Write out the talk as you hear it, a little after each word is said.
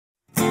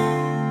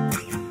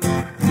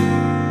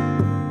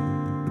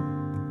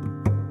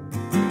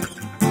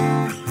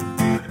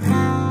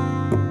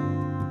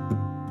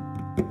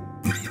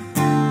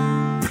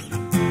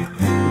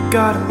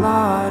got a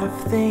lot of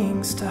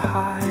things to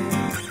hide.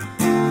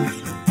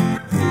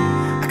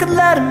 I could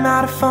let him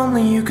out if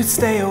only you could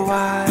stay a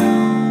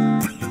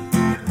while,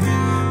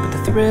 but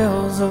the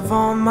thrills of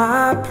all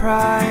my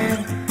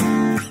pride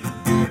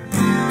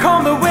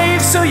calm the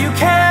waves so you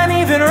can't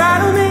even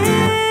rattle me.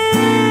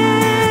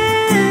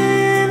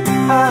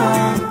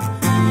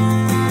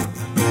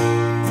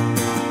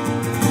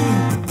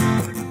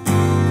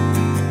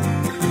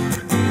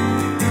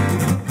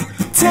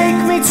 Take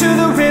me to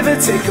the river,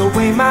 take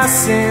away my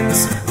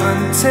sins.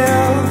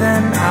 Until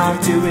then,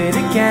 I'll do it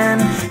again.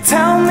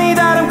 Tell me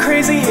that I'm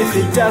crazy if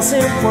it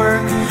doesn't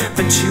work,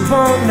 but you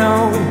won't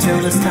know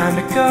until it's time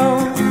to go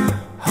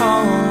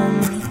home.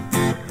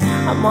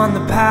 I'm on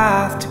the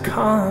path to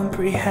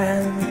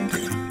comprehend.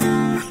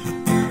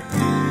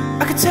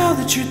 I could tell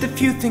the truth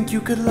if you think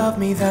you could love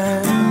me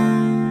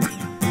then,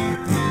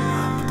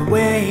 but the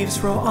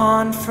waves roll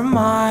on for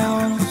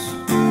miles.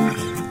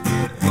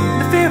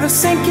 The fear of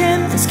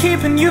sinking is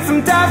keeping you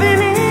from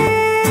diving in.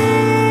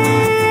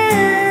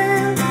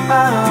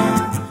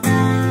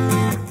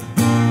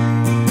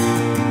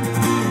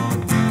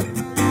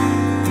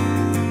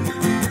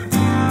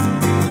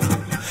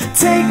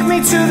 Take me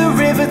to the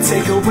river,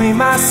 take away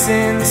my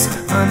sins.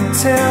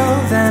 Until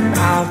then,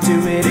 I'll do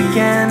it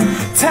again.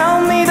 Tell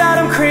me that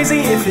I'm crazy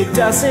if it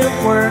doesn't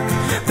work,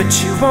 but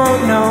you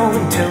won't know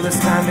until it's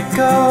time to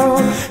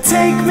go.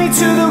 Take me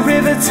to the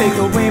river, take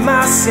away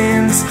my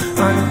sins.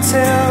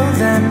 Until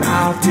then,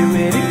 I'll do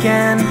it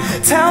again.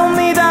 Tell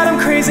me that I'm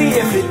crazy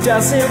if it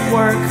doesn't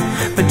work,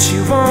 but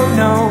you won't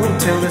know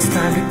until it's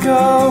time to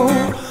go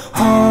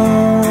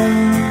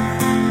home.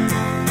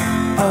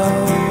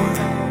 Oh,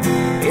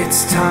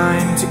 it's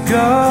time to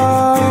go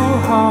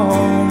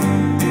home.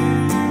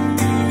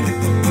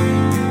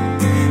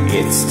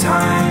 It's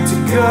time to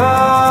go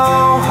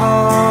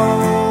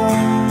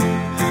home.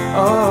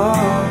 Oh,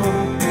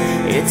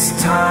 it's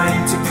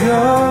time to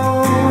go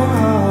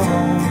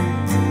home.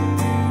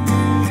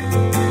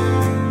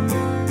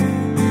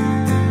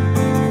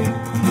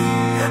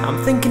 I'm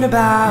thinking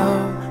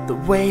about the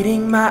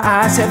waiting my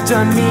eyes have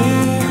done me,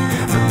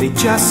 but they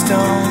just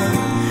don't.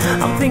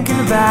 I'm thinking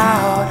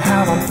about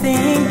how I'm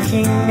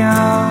thinking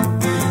out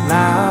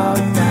loud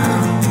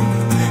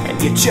now,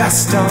 and you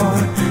just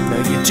don't, no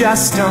you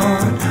just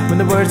don't. When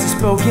the words are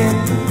spoken,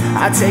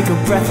 I take a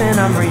breath and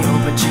I'm real,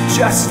 but you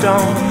just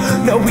don't,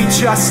 no we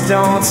just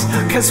don't,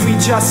 cause we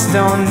just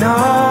don't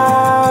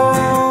know.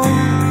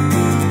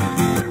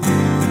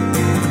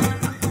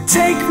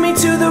 Take me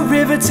to the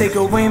river, take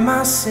away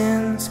my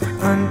sins.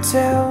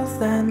 Until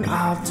then,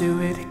 I'll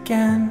do it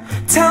again.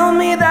 Tell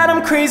me that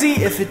I'm crazy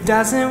if it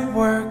doesn't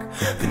work,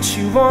 but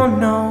you won't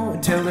know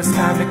until it's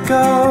time to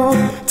go.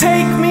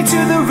 Take me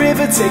to the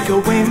river, take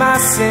away my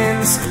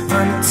sins.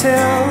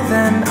 Until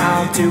then,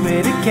 I'll do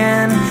it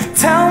again.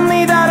 Tell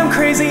me that I'm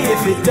crazy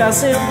if it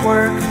doesn't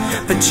work,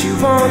 but you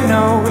won't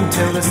know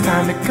until it's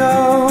time to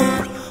go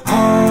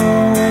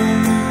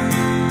home.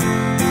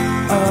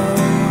 Oh,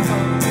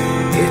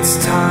 it's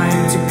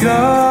time to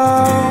go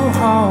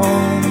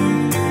home.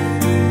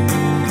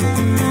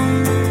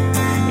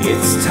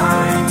 It's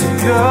time to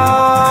go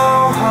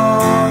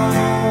home.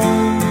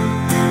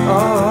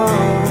 Oh,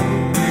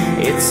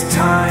 it's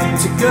time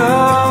to go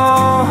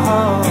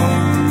home.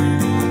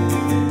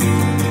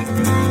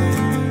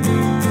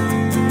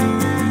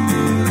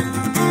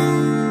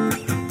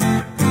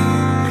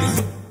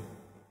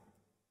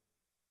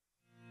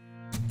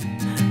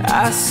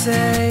 I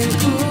say,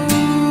 ooh,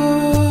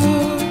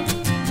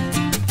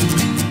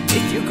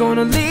 if you're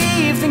gonna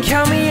leave, then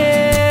count me in.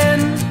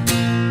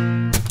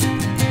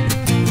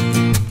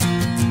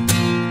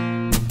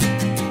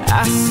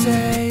 I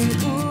say